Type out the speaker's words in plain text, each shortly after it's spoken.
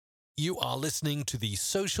You are listening to the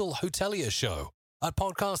Social Hotelier Show, a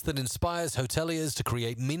podcast that inspires hoteliers to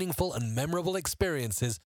create meaningful and memorable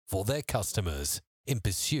experiences for their customers in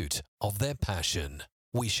pursuit of their passion.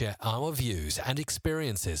 We share our views and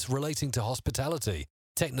experiences relating to hospitality,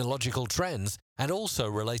 technological trends, and also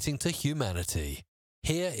relating to humanity.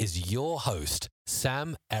 Here is your host,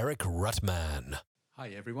 Sam Eric Ruttman. Hi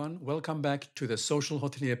everyone, welcome back to the Social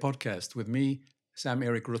Hotelier podcast with me, Sam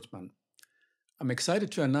Eric Ruttman. I'm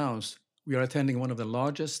excited to announce we are attending one of the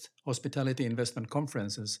largest hospitality investment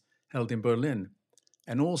conferences held in Berlin,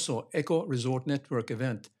 and also Eco Resort Network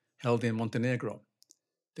event held in Montenegro.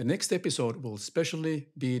 The next episode will specially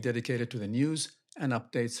be dedicated to the news and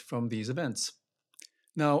updates from these events.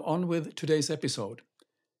 Now on with today's episode.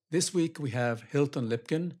 This week we have Hilton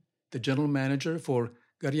Lipkin, the general manager for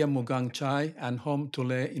Garya Mugang Chai and Home Tole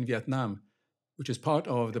in Vietnam, which is part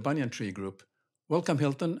of the Banyan Tree Group. Welcome,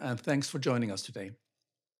 Hilton, and thanks for joining us today.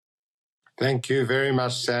 Thank you very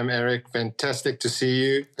much, Sam Eric. Fantastic to see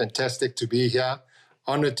you. Fantastic to be here.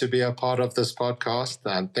 Honored to be a part of this podcast,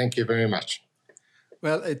 and thank you very much.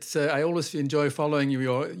 Well, I always enjoy following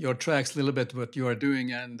your tracks a little bit, what you are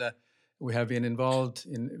doing, and we have been involved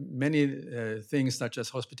in many things such as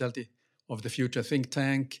Hospitality of the Future think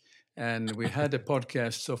tank, and we had a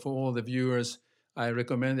podcast. So for all the viewers, I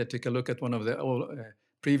recommend that take a look at one of the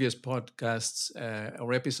previous podcasts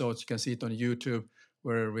or episodes. You can see it on YouTube,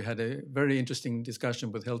 where we had a very interesting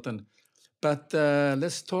discussion with Hilton. But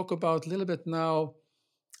let's talk about a little bit now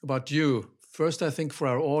about you. First, I think for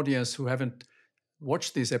our audience who haven't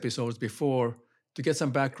watched these episodes before, to get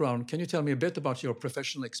some background, can you tell me a bit about your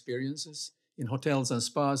professional experiences in hotels and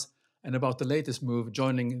spas and about the latest move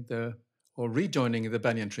rejoining the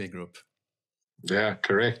Banyan Tree Group? Yeah,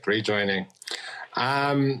 correct. Rejoining.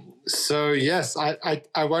 So yes,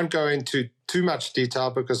 I won't go into too much detail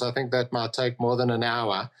because I think that might take more than an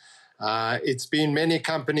hour. It's been many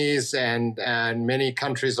companies and many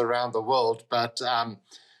countries around the world, but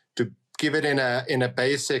to give it in a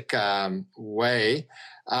basic way,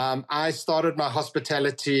 I started my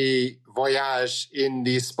hospitality voyage in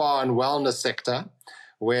the spa and wellness sector,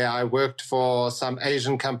 where I worked for some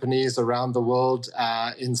Asian companies around the world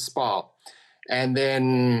in spa. And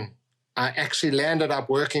then I actually landed up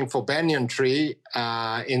working for Banyan Tree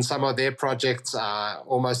in some of their projects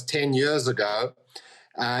almost 10 years ago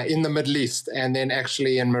in the Middle East and then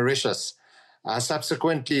actually in Mauritius.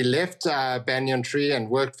 Subsequently left Banyan Tree and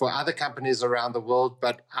worked for other companies around the world,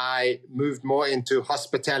 but I moved more into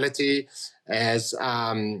hospitality as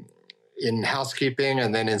in housekeeping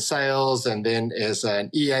and then in sales and then as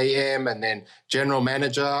an EAM and then general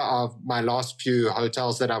manager of my last few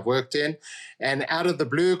hotels that I've worked in. And out of the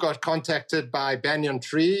blue, got contacted by Banyan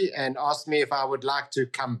Tree and asked me if I would like to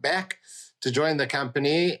come back to join the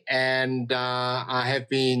company. And I have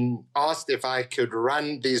been asked if I could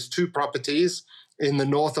run these two properties in the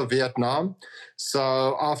north of Vietnam.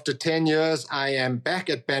 So after 10 years, I am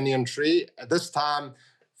back at Banyan Tree, this time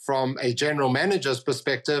from a general manager's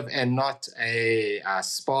perspective and not a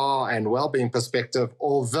spa and well-being perspective,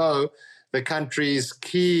 although the country's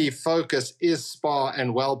key focus is spa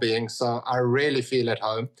and well-being. So I really feel at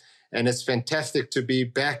home. And it's fantastic to be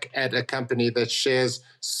back at a company that shares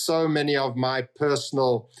so many of my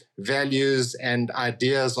personal values and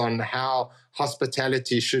ideas on how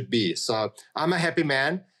hospitality should be. So I'm a happy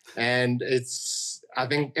man, and I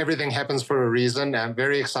think everything happens for a reason. I'm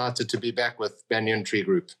very excited to be back with Banyan Tree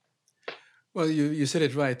Group. Well, you said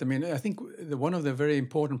it right. I mean, I think one of the very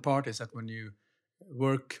important part is that when you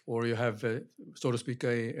work or you have, so to speak,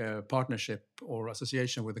 a partnership or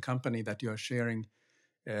association with a company that you are sharing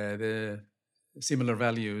the similar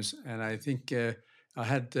values. And I think I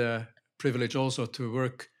had the privilege also to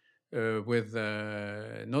work with,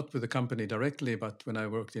 not with the company directly, but when I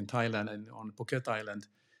worked in Thailand and on Phuket Island,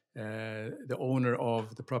 the owner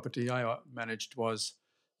of the property I managed was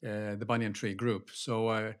the Banyan Tree Group. So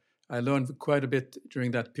I learned quite a bit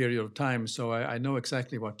during that period of time. So I know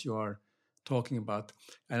exactly what you are talking about.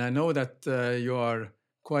 And I know that you are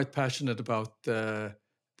quite passionate about the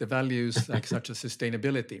values like such as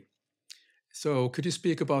sustainability. So could you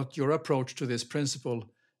speak about your approach to this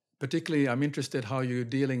principle? Particularly, I'm interested how you're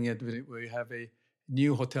dealing it with, where you have a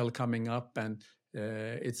new hotel coming up, and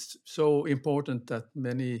it's so important that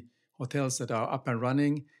many hotels that are up and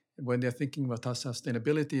running, when they're thinking about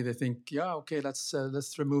sustainability, they think, yeah, okay,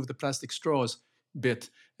 let's remove the plastic straws bit.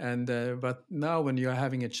 And but now when you're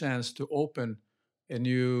having a chance to open a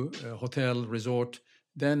new hotel resort,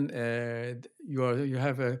 then you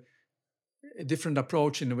have a different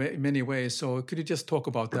approach in many ways. So could you just talk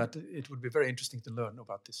about that? It would be very interesting to learn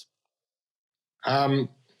about this.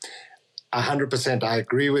 100%. I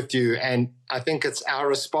agree with you. And I think it's our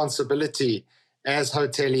responsibility as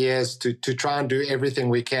hoteliers to try and do everything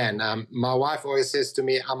we can. My wife always says to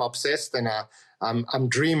me, I'm obsessed and I'm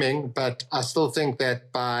dreaming, but I still think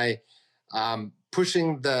that by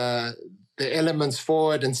pushing the elements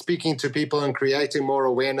forward and speaking to people and creating more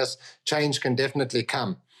awareness, change can definitely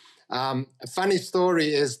come. A funny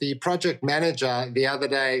story is the project manager, the other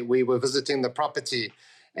day, we were visiting the property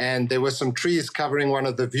and there were some trees covering one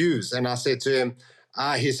of the views. And I said to him,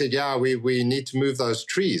 he said, yeah, we need to move those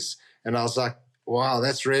trees. And I was like, wow,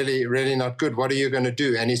 that's really, really not good. What are you going to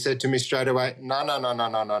do? And he said to me straight away,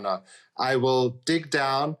 no. I will dig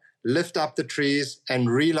down, lift up the trees and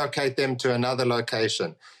relocate them to another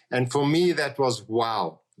location. And for me, that was,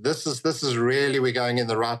 wow, this is really, we're going in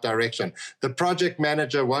the right direction. The project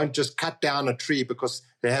manager won't just cut down a tree because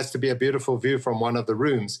there has to be a beautiful view from one of the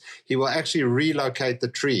rooms. He will actually relocate the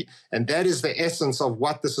tree. And that is the essence of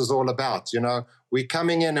what this is all about. You know, we're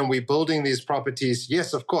coming in and we're building these properties.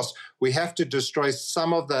 Yes, of course, we have to destroy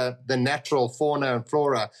some of the natural fauna and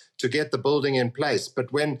flora to get the building in place.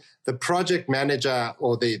 But when the project manager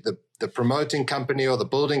or the promoting company or the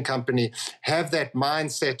building company have that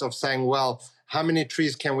mindset of saying, well, how many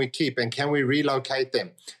trees can we keep and can we relocate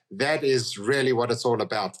them? That is really what it's all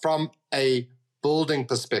about from a building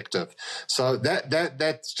perspective. So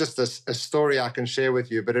that's just a story I can share with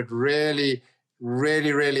you, but it really,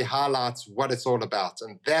 really, really highlights what it's all about.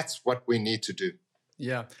 And that's what we need to do.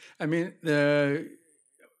 Yeah. I mean,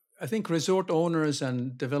 I think resort owners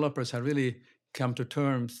and developers have really come to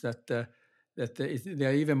terms that they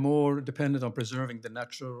are even more dependent on preserving the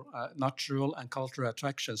natural and cultural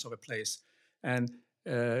attractions of a place. And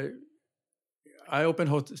I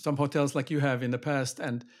opened some hotels like you have in the past,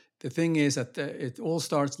 and the thing is that it all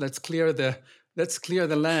starts. Let's clear the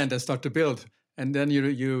land and start to build, and then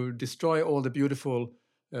you destroy all the beautiful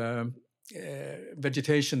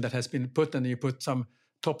vegetation that has been put, and you put some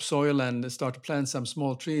topsoil and start to plant some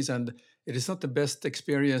small trees, and it is not the best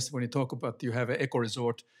experience when you talk about you have an eco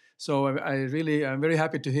resort. So I'm very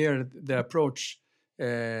happy to hear the approach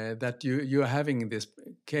that you are having in this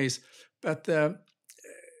case. But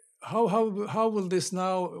how will this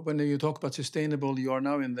now, when you talk about sustainable, you are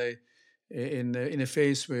now in a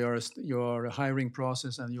phase where your hiring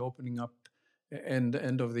process and you're opening up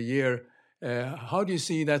end of the year. How do you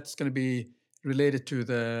see that's going to be related to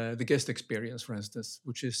the guest experience, for instance,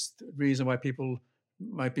 which is the reason why people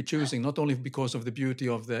might be choosing, not only because of the beauty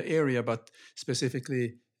of the area, but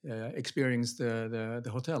specifically experience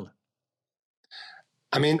the hotel?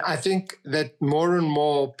 I mean, I think that more and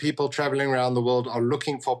more people traveling around the world are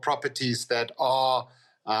looking for properties that are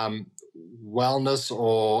wellness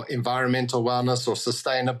or environmental wellness or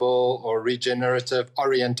sustainable or regenerative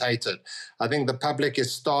orientated. I think the public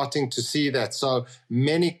is starting to see that. So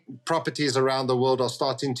many properties around the world are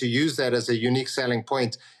starting to use that as a unique selling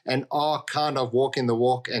point and are kind of walking the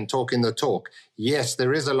walk and talking the talk. Yes,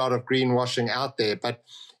 there is a lot of greenwashing out there, but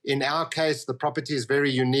in our case, the property is very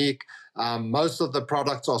unique. Most of the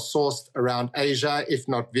products are sourced around Asia, if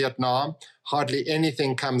not Vietnam. Hardly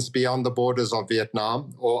anything comes beyond the borders of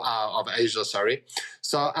Vietnam or of Asia, sorry.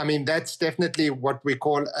 So, I mean, that's definitely what we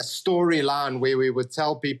call a storyline where we would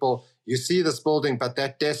tell people, you see this building, but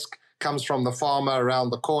that desk comes from the farmer around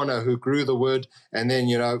the corner who grew the wood. And then,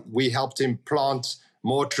 you know, we helped him plant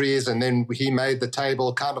more trees and then he made the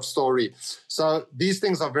table kind of story. So these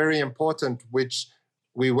things are very important, which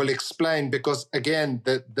we will explain because, again,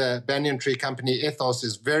 the Banyan Tree Company ethos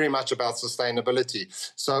is very much about sustainability.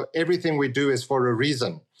 So everything we do is for a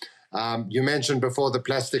reason. You mentioned before the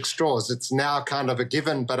plastic straws. It's now kind of a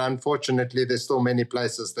given, but unfortunately, there's still many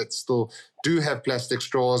places that still do have plastic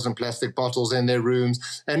straws and plastic bottles in their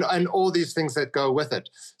rooms and all these things that go with it.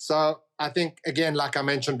 So I think, again, like I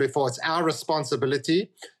mentioned before, it's our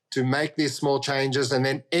responsibility to make these small changes and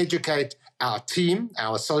then educate our team,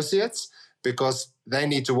 our associates, because they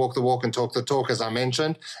need to walk the walk and talk the talk, as I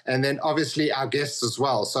mentioned, and then obviously our guests as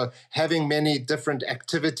well. So having many different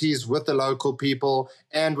activities with the local people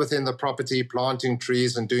and within the property, planting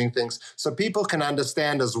trees and doing things, so people can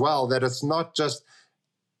understand as well that it's not just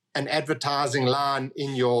an advertising line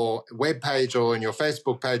in your webpage or in your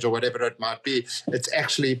Facebook page or whatever it might be. It's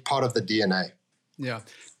actually part of the DNA. Yeah.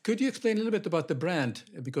 Could you explain a little bit about the brand?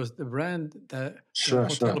 Because the brand, the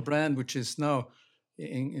hotel brand, which is now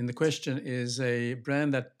in the question, is a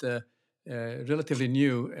brand that relatively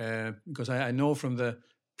new, because I know from the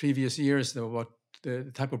previous years what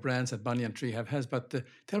the type of brands that Banyan Tree has. But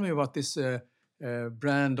tell me about this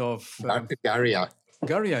brand of Garia.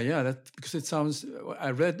 Garia, yeah, because it sounds.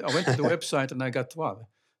 I went to the website and I got, wow,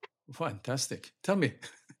 fantastic. Tell me.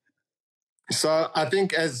 So I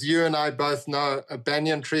think, as you and I both know,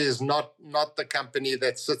 Banyan Tree is not the company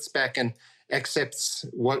that sits back and accepts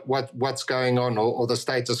what's going on or the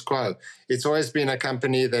status quo. It's always been a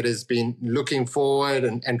company that has been looking forward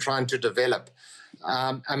and trying to develop.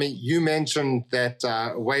 I mean, you mentioned that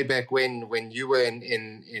way back when you were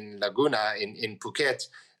in Laguna, in Phuket,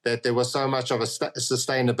 that there was so much of a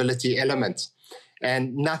sustainability element,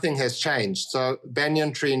 and nothing has changed. So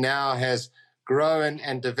Banyan Tree now has grown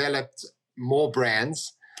and developed more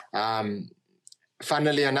brands.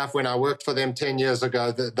 Funnily enough, when I worked for them 10 years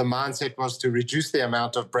ago, the mindset was to reduce the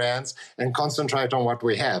amount of brands and concentrate on what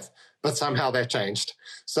we have. But somehow that changed.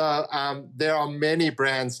 So there are many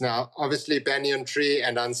brands now. Obviously, Banyan Tree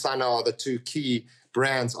and Ansana are the two key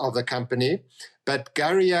brands of the company. But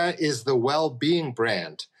Garia is the well-being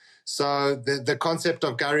brand. So the concept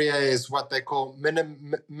of Garia is what they call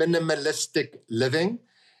minimalistic living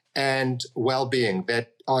and well-being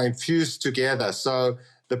that are infused together. So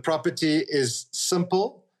the property is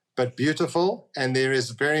simple but beautiful, and there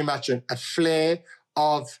is very much a flair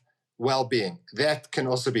of well-being. That can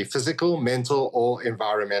also be physical, mental, or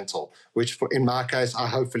environmental, which in my case, I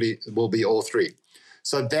hopefully will be all three.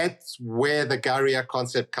 So that's where the Garia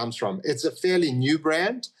concept comes from. It's a fairly new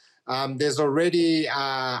brand. There's already,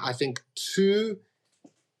 I think, two.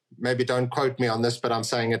 Maybe don't quote me on this, but I'm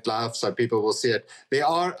saying it live so people will see it.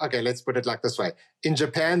 Okay, let's put it like this way. In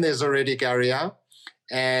Japan, there's already Garia,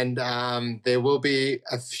 and there will be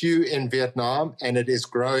a few in Vietnam, and it is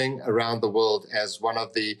growing around the world as one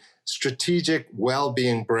of the strategic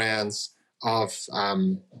well-being brands of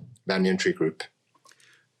Banyan Tree Group.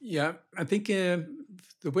 Yeah, I think the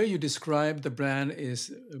way you describe the brand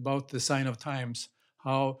is about the sign of times,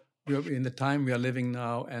 how in the time we are living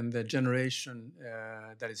now and the generation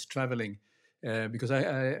that is traveling, because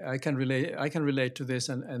I can relate to this,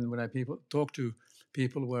 and when I talk to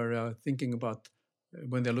people who are thinking about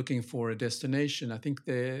when they're looking for a destination, I think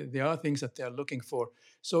there are things that they're looking for.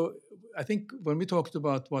 So I think when we talked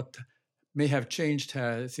about what may have changed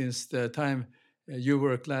since the time you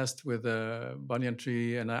worked last with Banyan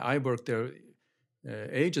Tree and I worked there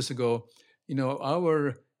ages ago,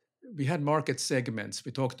 we had market segments.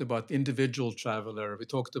 We talked about individual traveler. We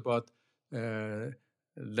talked about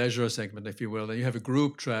leisure segment, if you will. And you have a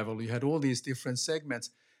group travel. You had all these different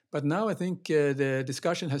segments. But now I think the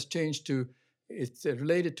discussion has changed to it's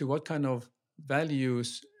related to what kind of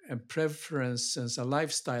values and preferences and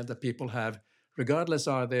lifestyle that people have, regardless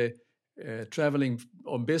are they traveling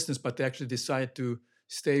on business, but they actually decide to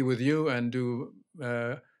stay with you and do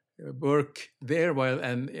work there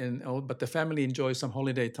but the family enjoys some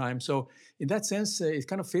holiday time. So in that sense, it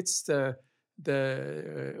kind of fits the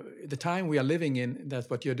time we are living in. That's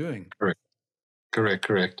what you're doing.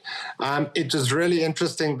 Correct. It was really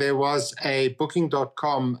interesting. There was a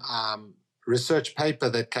Booking.com research paper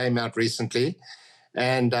that came out recently,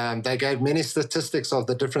 and they gave many statistics of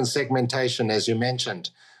the different segmentation, as you mentioned,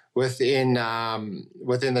 within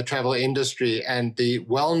the travel industry, and the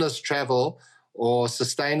wellness travel or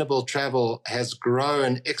sustainable travel has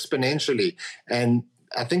grown exponentially. And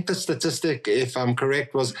I think the statistic, if I'm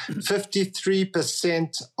correct, was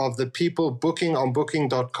 53% of the people booking on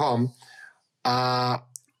Booking.com are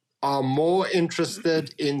more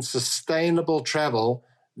interested in sustainable travel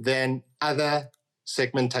than other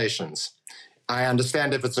segmentations. I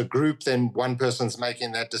understand if it's a group, then one person's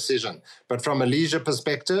making that decision. But from a leisure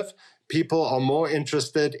perspective, people are more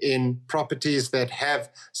interested in properties that have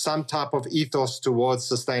some type of ethos towards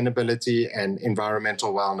sustainability and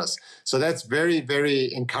environmental wellness. So that's very,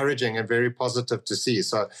 very encouraging and very positive to see.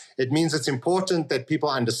 So it means it's important that people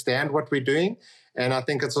understand what we're doing. And I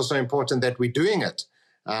think it's also important that we're doing it.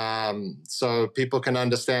 So people can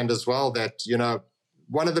understand as well that,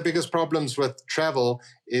 one of the biggest problems with travel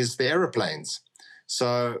is the aeroplanes.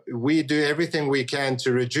 So we do everything we can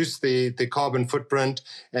to reduce the carbon footprint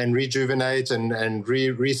and rejuvenate and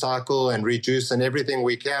recycle and reduce and everything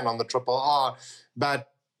we can on the RRR. But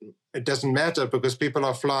it doesn't matter because people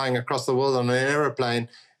are flying across the world on an aeroplane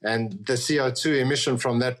and the CO2 emission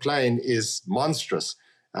from that plane is monstrous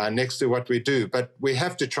next to what we do. But we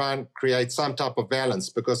have to try and create some type of balance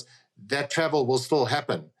because that travel will still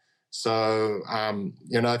happen. So,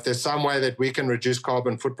 if there's some way that we can reduce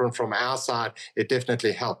carbon footprint from our side, it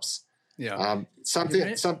definitely helps. Yeah. Go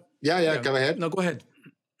ahead. No, go ahead.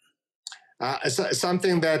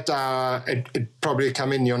 Something that it probably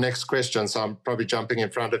come in your next question, so I'm probably jumping in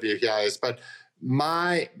front of you here, but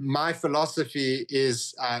my philosophy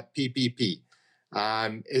is PPP.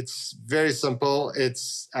 It's very simple.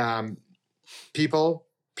 It's people,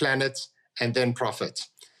 planet, and then profit.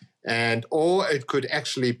 Or it could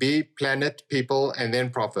actually be planet, people, and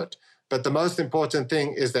then profit. But the most important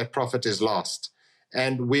thing is that profit is lost.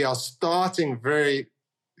 And we are starting very,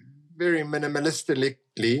 very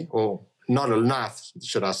minimalistically, or not enough,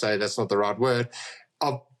 should I say, that's not the right word,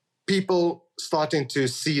 of people starting to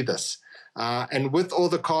see this. And with all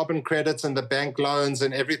the carbon credits and the bank loans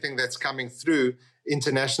and everything that's coming through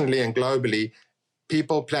internationally and globally,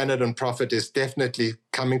 people, planet, and profit is definitely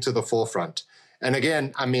coming to the forefront. And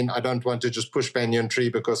again, I mean, I don't want to just push Banyan Tree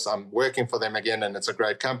because I'm working for them again and it's a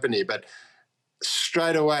great company, but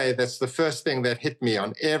straight away, that's the first thing that hit me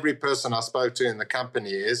on every person I spoke to in the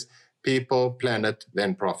company is people, planet,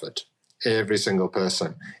 then profit. Every single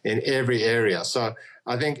person in every area. So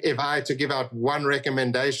I think if I had to give out one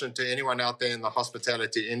recommendation to anyone out there in the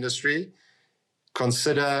hospitality industry,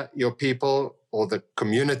 consider your people or the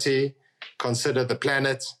community, consider the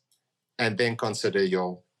planet, and then consider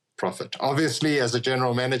your profit. Obviously, as a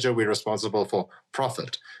general manager, we're responsible for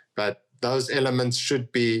profit, but those elements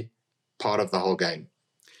should be part of the whole game.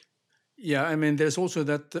 Yeah, I mean, there's also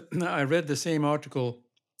that, I read the same article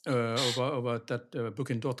about that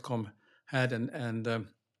Booking.com had, and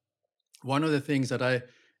one of the things that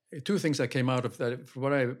two things that came out of that,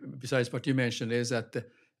 besides what you mentioned, is that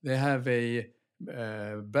they have a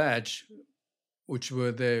badge which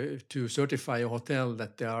were there to certify a hotel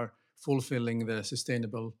that they are fulfilling the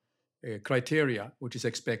sustainable criteria, which is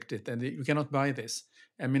expected, and you cannot buy this.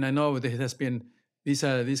 I mean, I know there has been these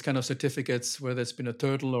kind of certificates, whether it's been a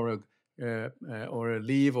turtle or a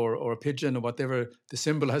leaf or a pigeon or whatever the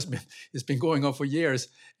symbol has been going on for years,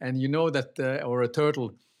 and you know that or a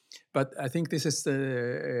turtle. But I think this is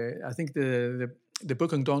the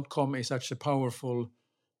Booking.com is such a powerful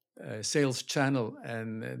sales channel,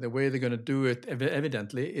 and the way they're going to do it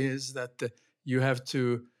evidently is that you have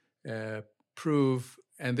to prove,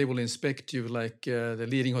 and they will inspect you like the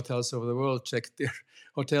leading hotels over the world check their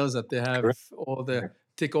hotels that they have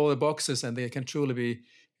tick all the boxes, and they can truly be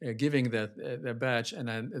giving that badge,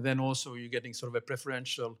 and then also you're getting sort of a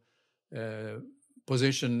preferential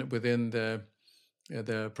position within the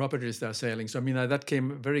properties they're selling. So I mean that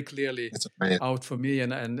came very clearly out for me,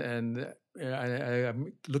 and I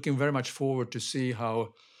am looking very much forward to see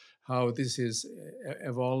how this is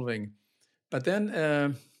evolving. But then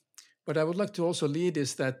what I would like to also lead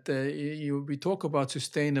is that we talk about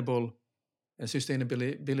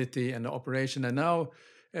sustainability and operation, and now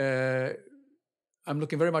I'm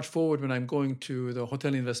looking very much forward when I'm going to the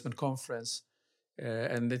Hotel Investment Conference,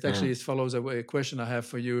 and it actually follows a question I have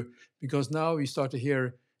for you, because now we start to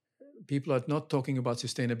hear people are not talking about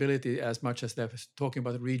sustainability as much as they're talking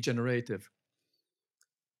about regenerative.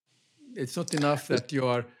 It's not enough that you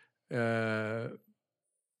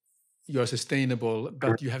are sustainable,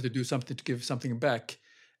 but you have to do something to give something back,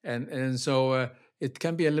 and so it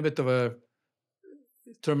can be a little bit of a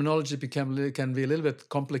terminology can be a little bit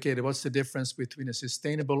complicated. What's the difference between a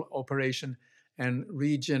sustainable operation and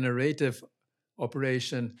regenerative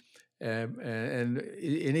operation? And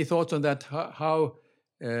any thoughts on that? How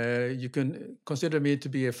you can consider me to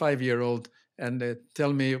be a 5-year-old and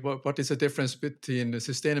tell me what is the difference between a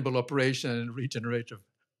sustainable operation and regenerative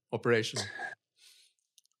operation?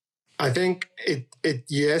 I think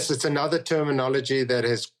yes, it's another terminology that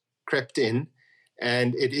has crept in,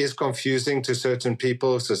 and it is confusing to certain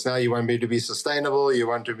people. So now you want me to be sustainable, you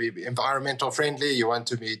want to be environmental friendly, you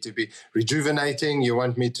want me to be rejuvenating, you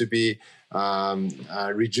want me to be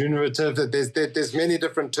regenerative. There's many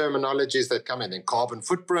different terminologies that come in carbon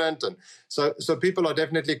footprint, and so people are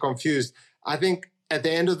definitely confused. I think at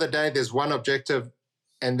the end of the day, there's one objective,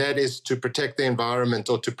 and that is to protect the environment,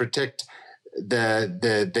 or to protect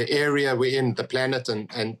the area we're in, the planet,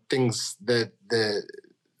 and things that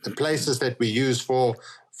the places that we use for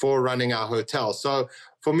running our hotel. So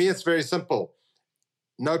for me, it's very simple.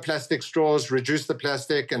 No plastic straws, reduce the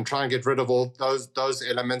plastic, and try and get rid of all those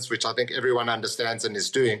elements, which I think everyone understands and is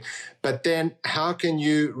doing. But then how can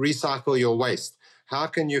you recycle your waste? How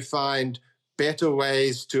can you find better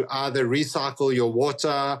ways to either recycle your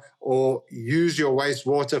water or use your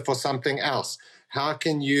wastewater for something else? How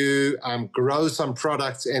can you grow some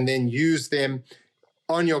products and then use them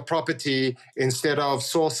on your property instead of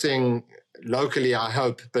sourcing locally, I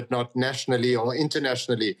hope, but not nationally or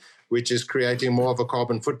internationally, which is creating more of a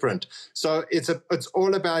carbon footprint. So it's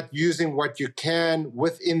all about using what you can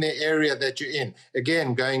within the area that you're in.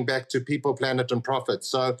 Again, going back to people, planet, and profit.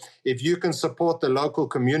 So if you can support the local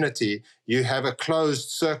community, you have a closed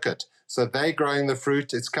circuit. So they growing the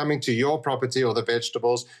fruit, it's coming to your property, or the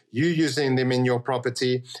vegetables, you using them in your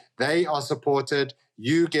property, they are supported,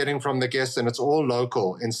 you getting from the guests, and it's all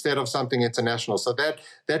local instead of something international. So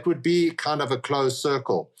that would be kind of a closed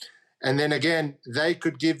circle. And then again, they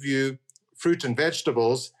could give you fruit and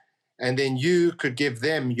vegetables, and then you could give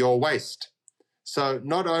them your waste. So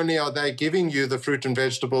not only are they giving you the fruit and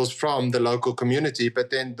vegetables from the local community, but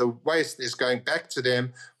then the waste is going back to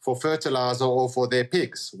them for fertilizer or for their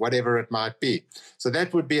pigs, whatever it might be. So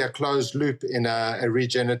that would be a closed loop in a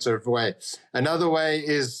regenerative way. Another way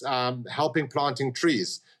is helping planting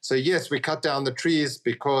trees. So yes, we cut down the trees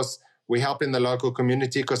because we help in the local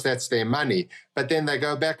community because that's their money. But then they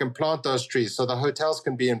go back and plant those trees. So the hotels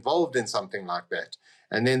can be involved in something like that.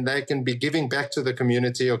 And then they can be giving back to the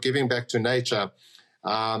community or giving back to nature.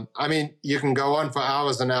 I mean, you can go on for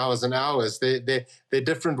hours and hours and hours. There are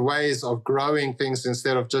different ways of growing things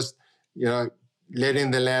instead of just,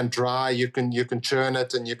 letting the land dry. You can churn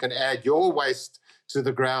it and you can add your waste to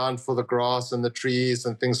the ground for the grass and the trees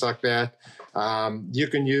and things like that. You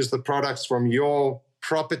can use the products from your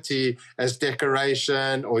property as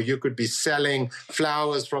decoration, or you could be selling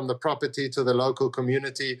flowers from the property to the local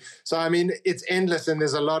community. So, I mean, it's endless, and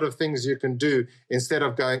there's a lot of things you can do instead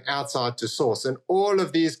of going outside to source. And all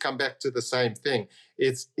of these come back to the same thing.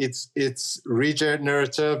 It's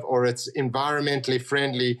regenerative, or it's environmentally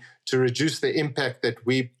friendly to reduce the impact that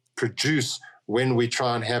we produce when we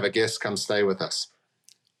try and have a guest come stay with us.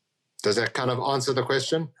 Does that kind of answer the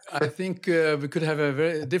question? I think we could have a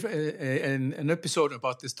very different an episode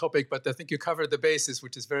about this topic, but I think you covered the basis,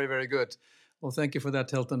 which is very, very good. Well, thank you for that,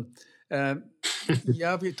 Hilton.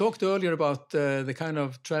 We talked earlier about the kind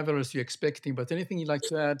of travelers you're expecting, but anything you'd like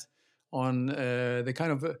to add on the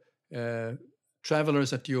kind of travelers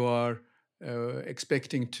that you are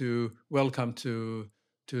expecting to welcome to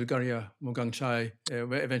Garya Mugang Chai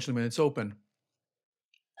eventually when it's open?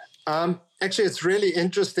 Actually, it's really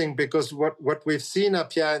interesting because what we've seen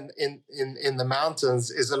up here in the mountains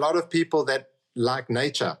is a lot of people that like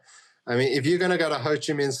nature. I mean, if you're going to go to Ho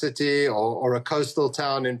Chi Minh City or a coastal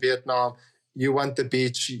town in Vietnam, you want the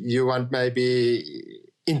beach, you want maybe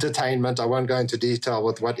entertainment. I won't go into detail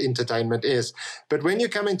with what entertainment is. But when you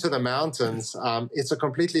come into the mountains, it's a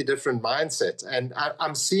completely different mindset. And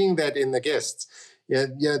I'm seeing that in the guests.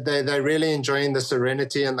 They're really enjoying the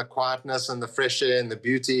serenity and the quietness and the fresh air and the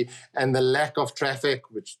beauty and the lack of traffic,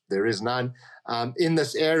 which there is none, in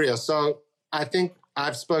this area. So I think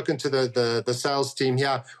I've spoken to the sales team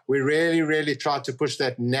here. We really, really try to push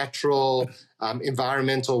that natural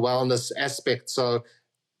environmental wellness aspect. So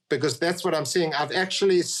because that's what I'm seeing. I've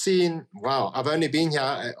actually seen, I've only been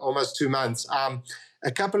here almost 2 months,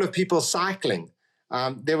 a couple of people cycling.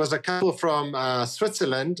 There was a couple from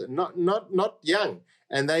Switzerland, not young,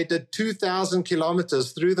 and they did 2,000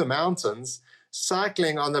 kilometers through the mountains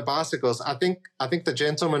cycling on the bicycles. I think the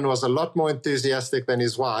gentleman was a lot more enthusiastic than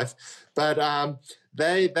his wife, but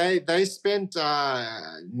they spent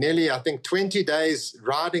nearly, I think, 20 days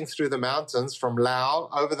riding through the mountains from Laos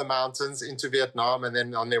over the mountains into Vietnam and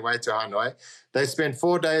then on their way to Hanoi. They spent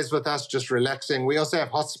 4 days with us just relaxing. We also have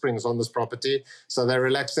hot springs on this property, so they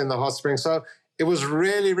relaxed in the hot springs. So it was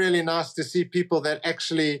really, really nice to see people that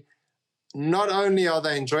actually not only are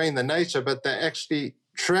they enjoying the nature, but they're actually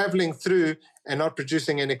traveling through and not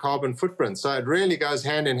producing any carbon footprint. So it really goes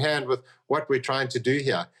hand in hand with what we're trying to do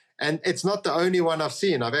here. And it's not the only one I've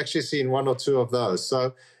seen. I've actually seen 1 or 2 of those.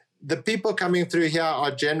 So the people coming through here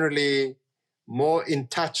are generally more in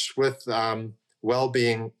touch with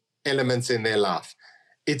well-being elements in their life.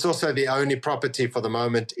 It's also the only property for the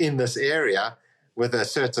moment in this area with a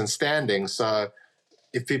certain standing. So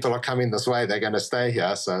if people are coming this way, they're going to stay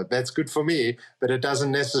here. So that's good for me, but it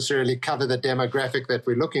doesn't necessarily cover the demographic that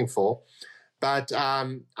we're looking for. But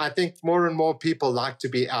I think more and more people like to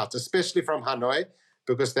be out, especially from Hanoi,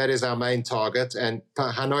 because that is our main target. And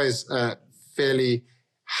Hanoi is a fairly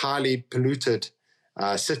highly polluted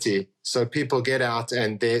city. So people get out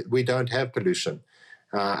and we don't have pollution.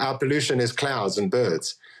 Our pollution is clouds and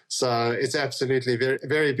birds. So it's absolutely very,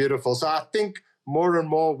 very beautiful. So I think more and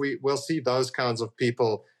more we will see those kinds of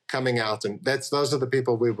people coming out, and those are the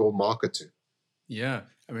people we will market to. Yeah,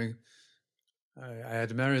 I mean, I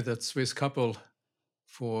had married that Swiss couple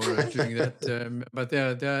for doing that, but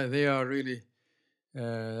they are really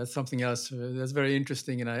that's something else. That's very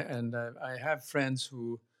interesting, and I have friends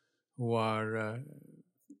who are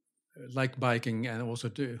like biking and also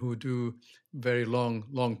who do very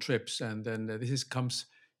long trips, and then this comes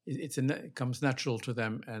natural to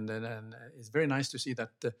them, and it's very nice to see that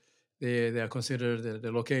they are considered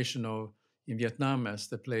the location in Vietnam as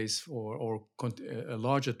the place for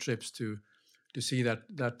larger trips to see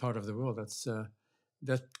that part of the world.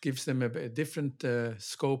 That gives them a different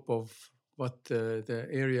scope of what the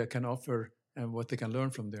area can offer and what they can learn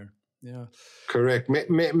from there. Yeah, correct.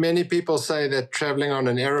 Many people say that traveling on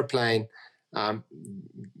an aeroplane Um,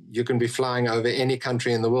 you can be flying over any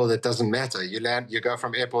country in the world. It doesn't matter. You land, you go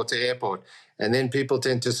from airport to airport. And then people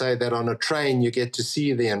tend to say that on a train, you get to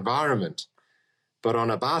see the environment. But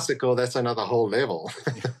on a bicycle, that's another whole level.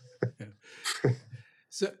 Yeah.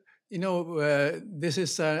 So, this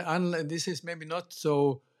is maybe not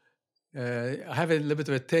so. I have a little bit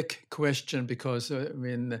of a tech question because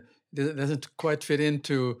it doesn't quite fit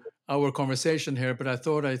into our conversation here, but I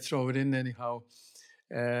thought I'd throw it in anyhow.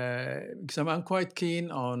 Because I'm quite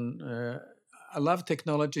keen on. I love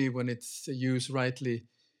technology when it's used rightly,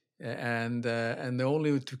 and the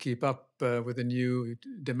only way to keep up with the new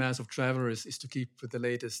demands of travelers is to keep with the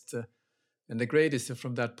latest and the greatest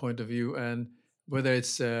from that point of view. And whether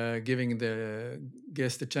it's giving the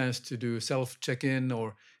guest a chance to do self check-in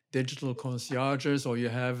or digital concierges, or you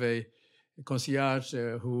have a concierge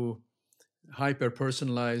who hyper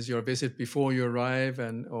personalize your visit before you arrive,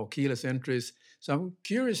 or keyless entries. So I'm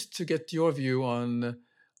curious to get your view on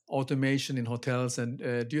automation in hotels. And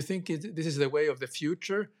do you think this is the way of the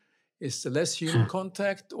future? Is less human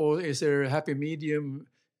contact, or is there a happy medium?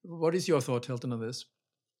 What is your thought, Hilton, on this?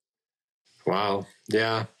 Wow.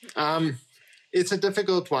 Yeah. It's a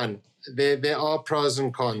difficult one. There are pros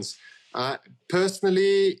and cons.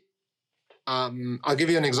 Personally, I'll give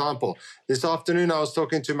you an example. This afternoon, I was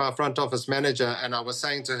talking to my front office manager, and I was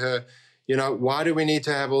saying to her, why do we need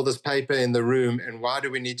to have all this paper in the room, and why do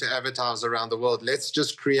we need to advertise around the world? Let's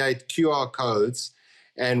just create QR codes,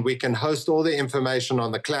 and we can host all the information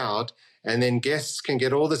on the cloud, and then guests can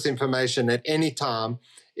get all this information at any time.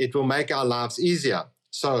 It will make our lives easier.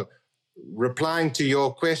 So, replying to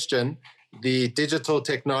your question, the digital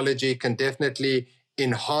technology can definitely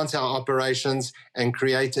enhance our operations and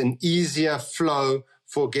create an easier flow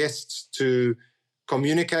for guests to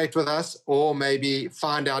communicate with us, or maybe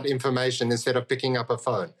find out information instead of picking up a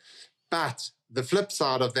phone. But the flip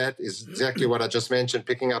side of that is exactly what I just mentioned,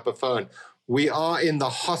 picking up a phone. We are in the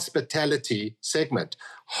hospitality segment.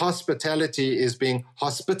 Hospitality is being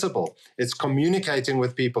hospitable. It's communicating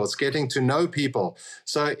with people. It's getting to know people.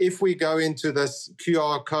 So if we go into this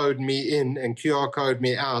QR code me in and QR code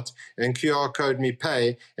me out and QR code me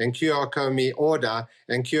pay and QR code me order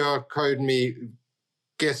and QR code me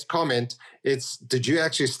guest comment, it's, did you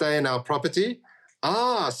actually stay in our property?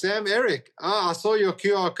 Sam Eric. I saw your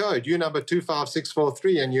QR code, you number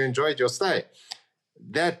 25643, and you enjoyed your stay.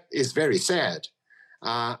 That is very sad.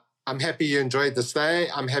 I'm happy you enjoyed the stay.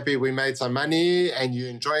 I'm happy we made some money and you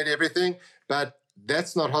enjoyed everything, but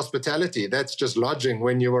that's not hospitality. That's just lodging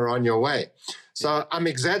when you were on your way. So I'm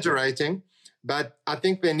exaggerating, but I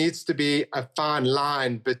think there needs to be a fine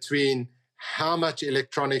line between how much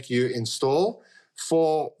electronic you install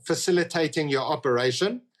for facilitating your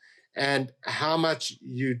operation and how much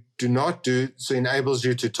you do not do, so enables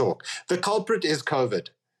you to talk. The culprit is COVID.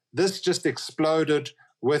 This just exploded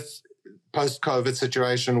with post-COVID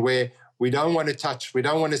situation where we don't want to touch, we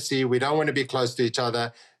don't want to see, we don't want to be close to each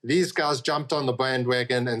other. These guys jumped on the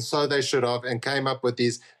bandwagon, and so they should have, and came up with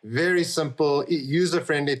these very simple,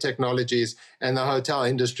 user-friendly technologies, and the hotel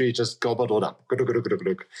industry just gobbled it up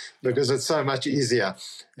because it's so much easier.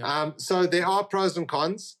 Yeah. So there are pros and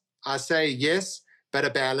cons. I say yes, but a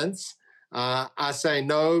balance. I say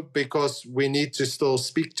no, because we need to still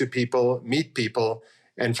speak to people, meet people,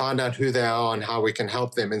 and find out who they are and how we can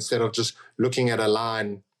help them, instead of just looking at a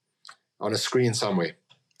line on a screen somewhere.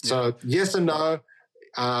 Yeah. So yes and no,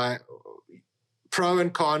 pro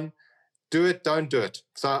and con, do it, don't do it.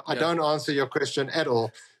 So I don't answer your question at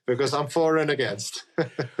all, because I'm for and against.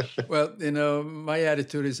 Well, my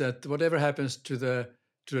attitude is that whatever happens to the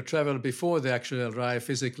travel before they actually arrive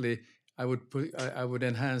physically, I would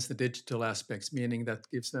enhance the digital aspects, meaning that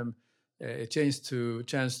gives them a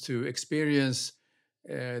chance to experience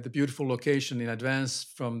the beautiful location in advance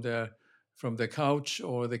from the couch,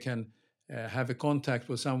 or they can have a contact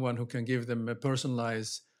with someone who can give them a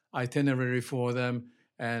personalized itinerary for them,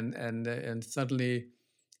 and suddenly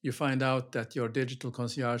you find out that your digital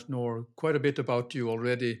concierge know quite a bit about you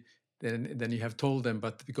already than you have told them,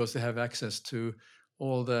 but because they have access to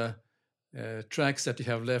all the tracks that you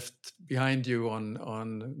have left behind you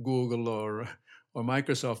on Google or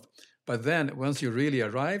Microsoft. But then once you really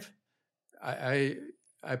arrive, I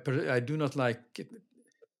do not like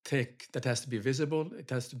tech that has to be visible. It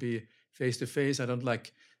has to be face to face. I don't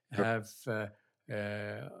like have our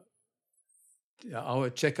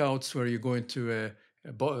checkouts where you go into a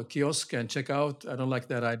kiosk and check out. I don't like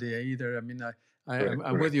that idea either. I mean,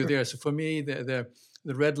 I'm with you there. So for me, the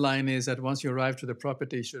red line is that once you arrive to the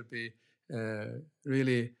property, should be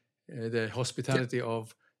really the hospitality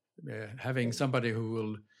of having somebody who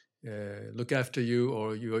will look after you,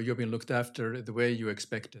 or you're being looked after the way you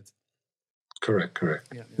expected. Correct.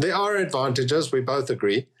 Yeah. There are advantages, we both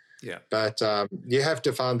agree. Yeah. But you have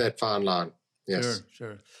to find that fine line. Yes.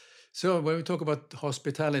 Sure. So when we talk about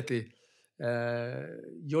hospitality,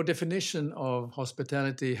 your definition of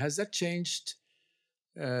hospitality, has that changed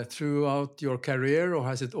throughout your career, or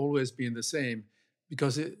has it always been the same?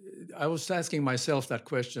 Because I was asking myself that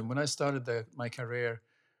question when I started my career.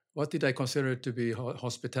 What did I consider to be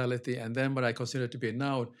hospitality, and then what I consider to be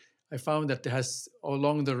now? I found that it has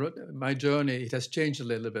along my journey, it has changed a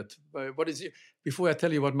little bit. But what is it? Before I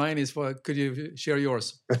tell you what mine is, could you share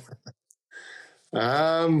yours?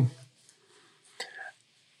 I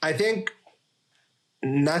think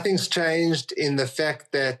nothing's changed in the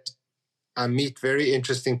fact that I meet very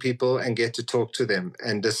interesting people and get to talk to them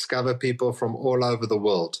and discover people from all over the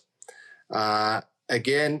world.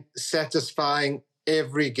 Again, satisfying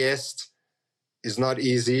every guest is not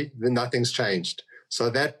easy. Nothing's changed. So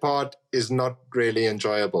that part is not really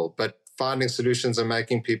enjoyable, but finding solutions and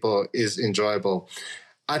making people is enjoyable.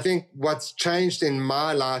 I think what's changed in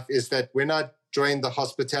my life is that when I joined the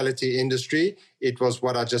hospitality industry, it was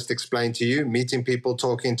what I just explained to you, meeting people,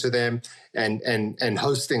 talking to them, and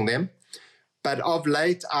hosting them. But of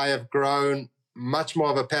late, I have grown much more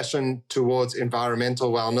of a passion towards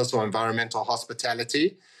environmental wellness or environmental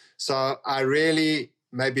hospitality. So I really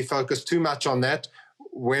maybe focus too much on that.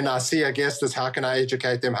 When I see a guest, is how can I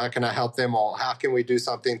educate them? How can I help them? Or how can we do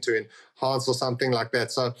something to enhance or something like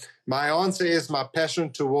that? So my answer is my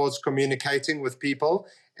passion towards communicating with people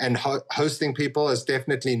and hosting people has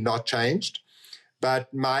definitely not changed.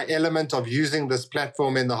 But my element of using this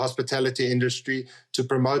platform in the hospitality industry to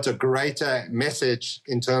promote a greater message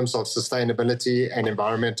in terms of sustainability and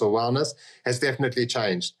environmental wellness has definitely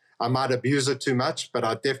changed. I might abuse it too much, but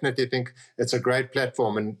I definitely think it's a great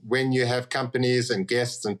platform. And when you have companies and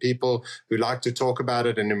guests and people who like to talk about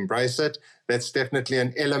it and embrace it, that's definitely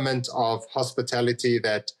an element of hospitality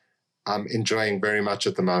that I'm enjoying very much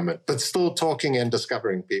at the moment, but still talking and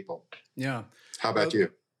discovering people. Yeah. How about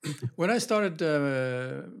you? When I started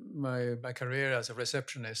my career as a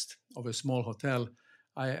receptionist of a small hotel,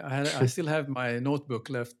 I still have my notebook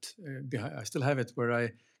left behind. I still have it where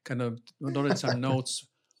I kind of noted some notes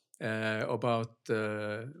about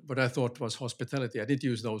what I thought was hospitality. I did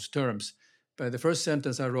use those terms, but the first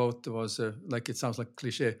sentence I wrote was like it sounds like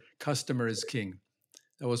cliche: "Customer is king."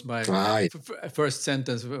 That was my first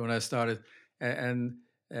sentence when I started, and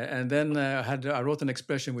then I wrote an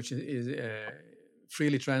expression which is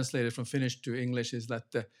freely translated from Finnish to English, is that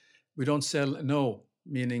we don't sell no,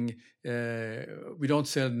 meaning we don't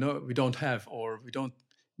sell no, we don't have, or we don't,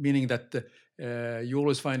 meaning that you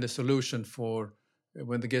always find a solution for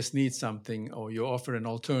when the guest needs something, or you offer an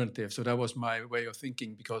alternative. So that was my way of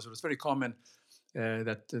thinking, because it was very common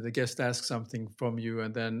that the guest asked something from you,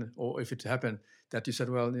 and then, or if it happened that you said,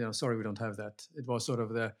 well, sorry, we don't have that. It was sort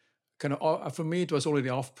of the kind of, for me, it was already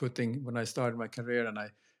off-putting when I started my career, and I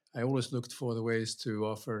always looked for the ways to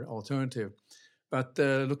offer alternative. But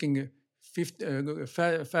looking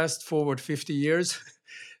fast forward 50 years,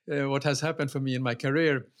 what has happened for me in my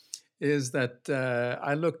career is that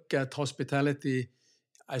I look at hospitality.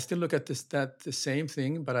 I still look at the same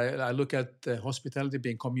thing, but I look at hospitality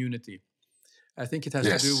being community. I think it has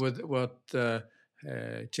to do with what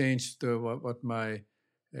changed, what my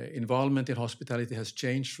involvement in hospitality has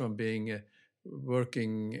changed from being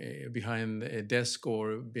working behind a desk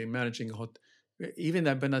or being managing even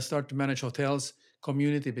when I started to manage hotels,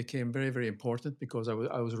 community became very, very important, because I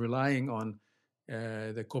was relying on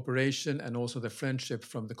the cooperation and also the friendship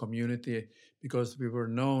from the community, because we were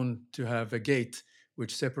known to have a gate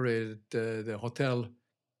which separated the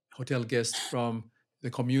hotel guests from the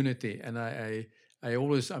community. And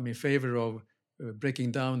I'm in favor of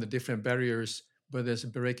breaking down the different barriers, whether it's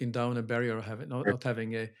breaking down a barrier or not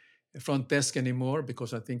having a front desk anymore,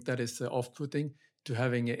 because I think that is off-putting, to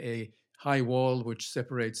having a high wall which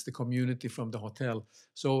separates the community from the hotel.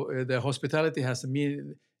 So the hospitality has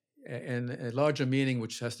a larger meaning,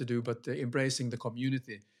 which has to do with embracing the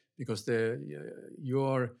community, because you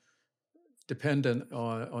are dependent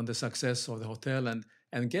on the success of the hotel,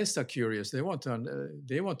 and guests are curious. They want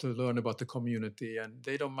to learn about the community, and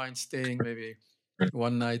they don't mind staying maybe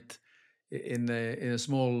one night in a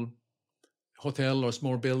small hotel or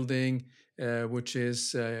small building, which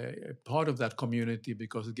is part of that community,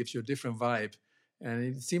 because it gives you a different vibe. And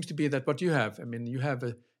it seems to be that what you have, you have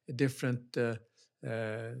a different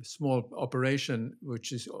small operation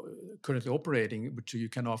which is currently operating, which you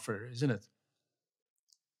can offer, isn't it?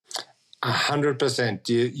 100%.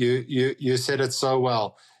 You said it so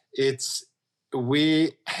well.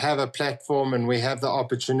 We have a platform and we have the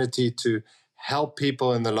opportunity to help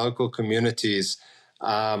people in the local communities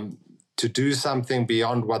to do something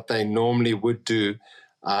beyond what they normally would do,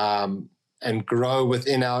 and grow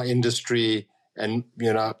within our industry, and,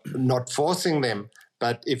 not forcing them.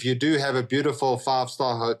 But if you do have a beautiful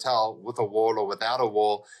 5-star hotel with a wall or without a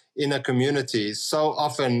wall in a community, so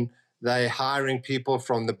often they're hiring people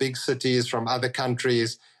from the big cities, from other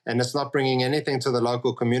countries, and it's not bringing anything to the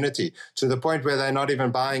local community, to the point where they're not even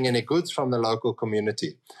buying any goods from the local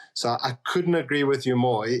community. So I couldn't agree with you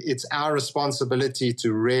more. It's our responsibility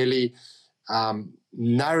to really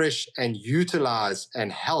nourish and utilize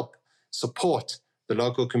and help support the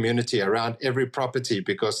local community around every property,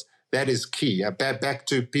 because that is key. Back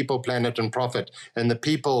to people, planet, and profit. And the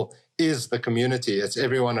people is the community. It's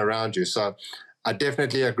everyone around you. So I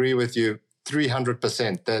definitely agree with you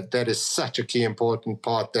 300%. That is such a key, important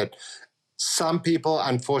part that some people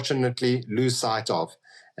unfortunately lose sight of.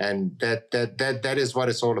 And that is what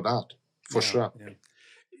it's all about, for sure. Yeah.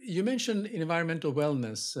 You mentioned environmental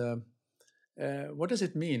wellness. What does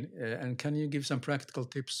it mean? And can you give some practical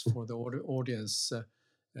tips for the audience?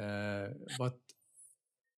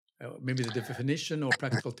 Maybe the definition or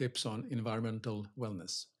practical tips on environmental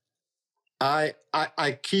wellness? I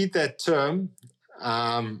keyed that term.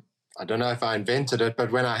 I don't know if I invented it,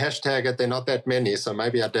 but when I hashtag it, there are not that many, so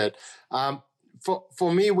maybe I did.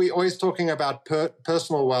 For me, we're always talking about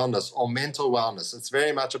personal wellness or mental wellness. It's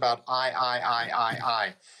very much about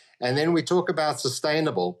I. And then we talk about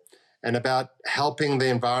sustainable and about helping the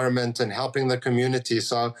environment and helping the community.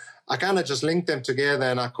 So I kind of just link them together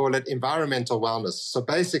and I call it environmental wellness. So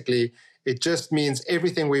basically, it just means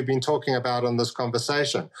everything we've been talking about on this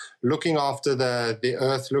conversation: looking after the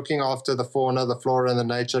earth, looking after the fauna, the flora, and the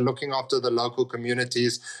nature, looking after the local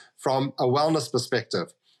communities from a wellness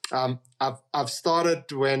perspective. I've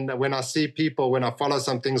started when I see people, when I follow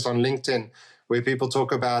some things on LinkedIn where people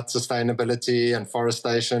talk about sustainability and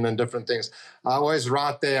forestation and different things, I always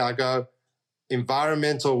write there, I go,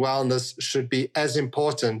 environmental wellness should be as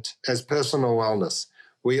important as personal wellness.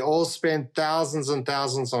 We all spend thousands and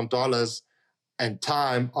thousands of dollars and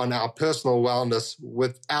time on our personal wellness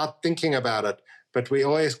without thinking about it, but we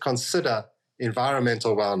always consider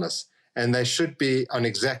environmental wellness, and they should be on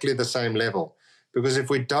exactly the same level. Because if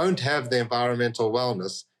we don't have the environmental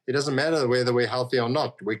wellness, it doesn't matter whether we're healthy or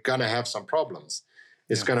not, we're going to have some problems.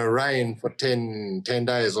 It's going to rain for 10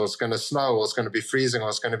 days, or it's going to snow, or it's going to be freezing, or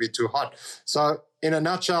it's going to be too hot. So in a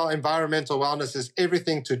nutshell, environmental wellness is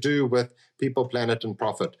everything to do with people, planet, and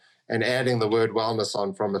profit, and adding the word wellness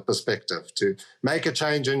on from a perspective to make a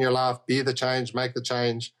change in your life, be the change, make the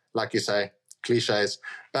change, like you say, cliches.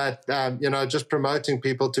 But, just promoting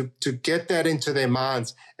people to get that into their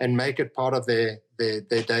minds and make it part of their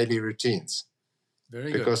daily routines.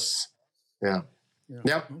 Very good. Because, yeah,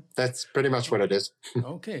 that's pretty much what it is.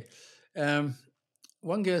 Okay.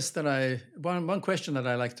 One question that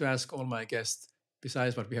I like to ask all my guests,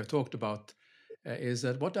 besides what we have talked about, is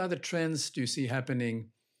that what other trends do you see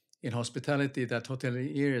happening in hospitality that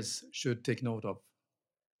hoteliers should take note of?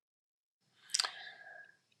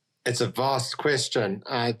 It's a vast question.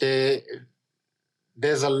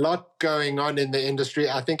 There's a lot going on in the industry.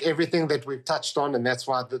 I think everything that we've touched on, and that's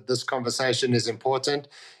why this conversation is important,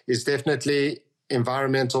 is definitely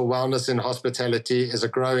environmental wellness in hospitality is a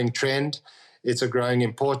growing trend. It's a growing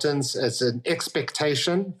importance. It's an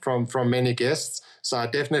expectation from many guests. So I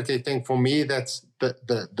definitely think for me, that's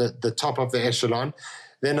the top of the echelon.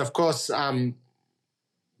 Then, of course,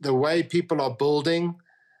 the way people are building,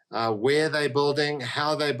 where they're building,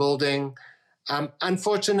 how they're building.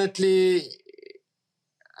 Unfortunately,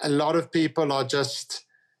 a lot of people are just,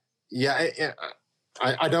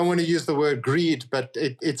 I don't want to use the word greed, but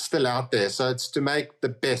it's still out there. So it's to make the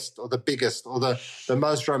best or the biggest or the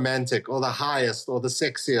most romantic or the highest or the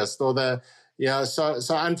sexiest or so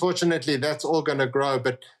unfortunately that's all going to grow,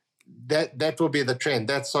 but that will be the trend.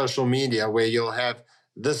 That's social media, where you'll have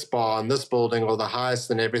this bar and this building or the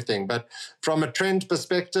highest and everything. But from a trend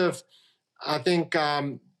perspective, I think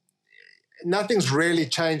nothing's really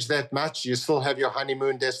changed that much. You still have your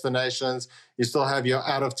honeymoon destinations. You still have your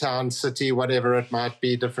out-of-town city, whatever it might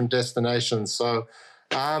be, different destinations. So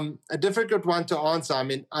a difficult one to answer. I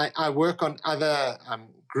mean, I work on other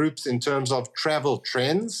groups in terms of travel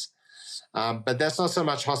trends, but that's not so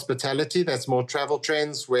much hospitality. That's more travel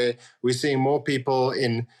trends, where we're seeing more people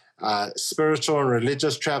in spiritual and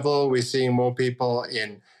religious travel. We're seeing more people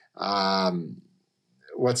in the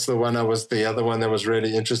other one that was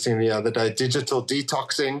really interesting the other day, digital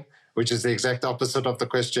detoxing, which is the exact opposite of the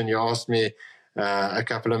question you asked me a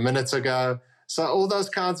couple of minutes ago. So all those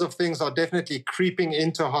kinds of things are definitely creeping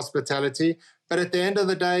into hospitality, But at the end of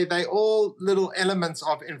the day, they all little elements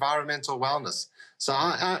of environmental wellness. So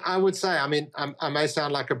I would say, I mean, I may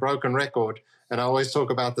sound like a broken record, and I always talk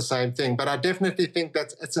about the same thing, but I definitely think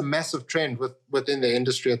that it's a massive trend within the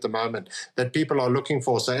industry at the moment that people are looking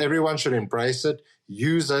for. So everyone should embrace it,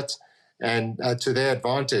 use it, and to their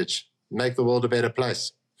advantage, make the world a better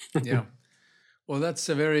place. Yeah. Well, that's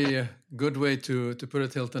a very good way to put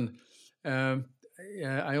it, Hilton.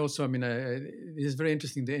 I also, I mean, it's very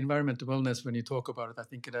interesting, the environmental wellness, when you talk about it. I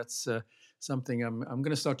think that's something I'm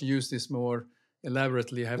going to start to use this more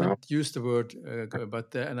elaborately. I haven't used the word,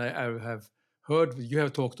 but and I have heard you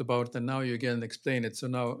have talked about it, and now you again explain it. So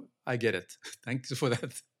now I get it. Thanks for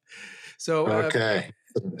that. So okay.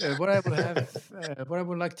 What I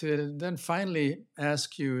would like to then finally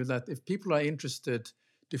ask you, that if people are interested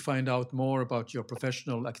to find out more about your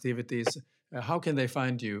professional activities, how can they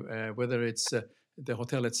find you? Whether it's the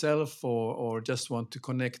hotel itself or just want to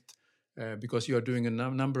connect because you are doing a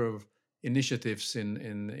number of initiatives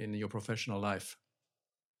in your professional life.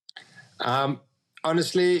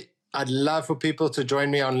 Honestly, I'd love for people to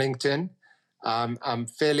join me on LinkedIn. I'm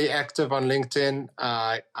fairly active on LinkedIn.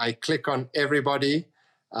 I click on everybody.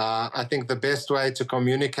 I think the best way to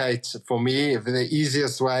communicate for me, the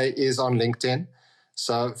easiest way, is on LinkedIn.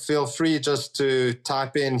 So feel free just to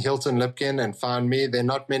type in Hilton Lipkin and find me. There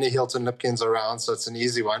are not many Hilton Lipkins around, so it's an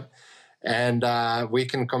easy one. And we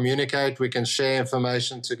can communicate. We can share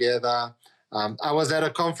information together. I was at a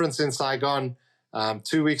conference in Saigon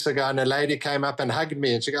 2 weeks ago, and a lady came up and hugged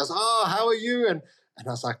me, and she goes, "Oh, how are you?" And I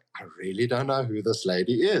was like, I really don't know who this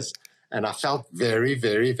lady is. And I felt very,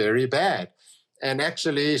 very, very bad. And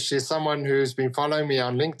actually, she's someone who's been following me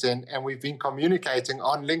on LinkedIn, and we've been communicating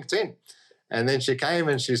on LinkedIn. And then she came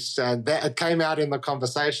and it came out in the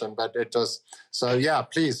conversation, but it was, so yeah,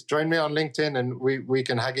 please join me on LinkedIn, and we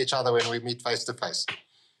can hug each other when we meet face to face.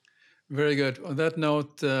 Very good. On that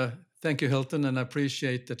note, thank you, Hilton, and I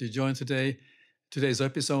appreciate that you joined today's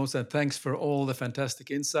episodes, and thanks for all the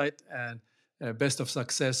fantastic insight, and best of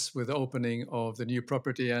success with the opening of the new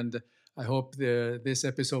property. And I hope this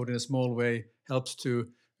episode in a small way helps to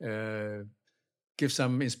give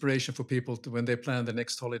some inspiration for people when they plan the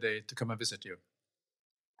next holiday to come and visit you.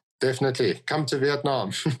 Definitely. Come to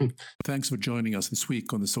Vietnam. Thanks for joining us this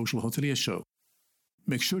week on the Social Hotelier Show.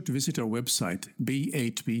 Make sure to visit our website,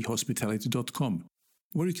 b8bhospitality.com,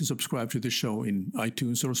 where you can subscribe to the show in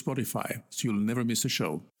iTunes or Spotify, so you'll never miss a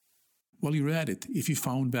show. While you're at it, if you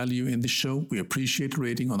found value in the show, we appreciate a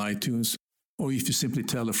rating on iTunes, or if you simply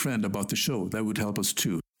tell a friend about the show, that would help us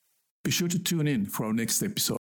too. Be sure to tune in for our next episode.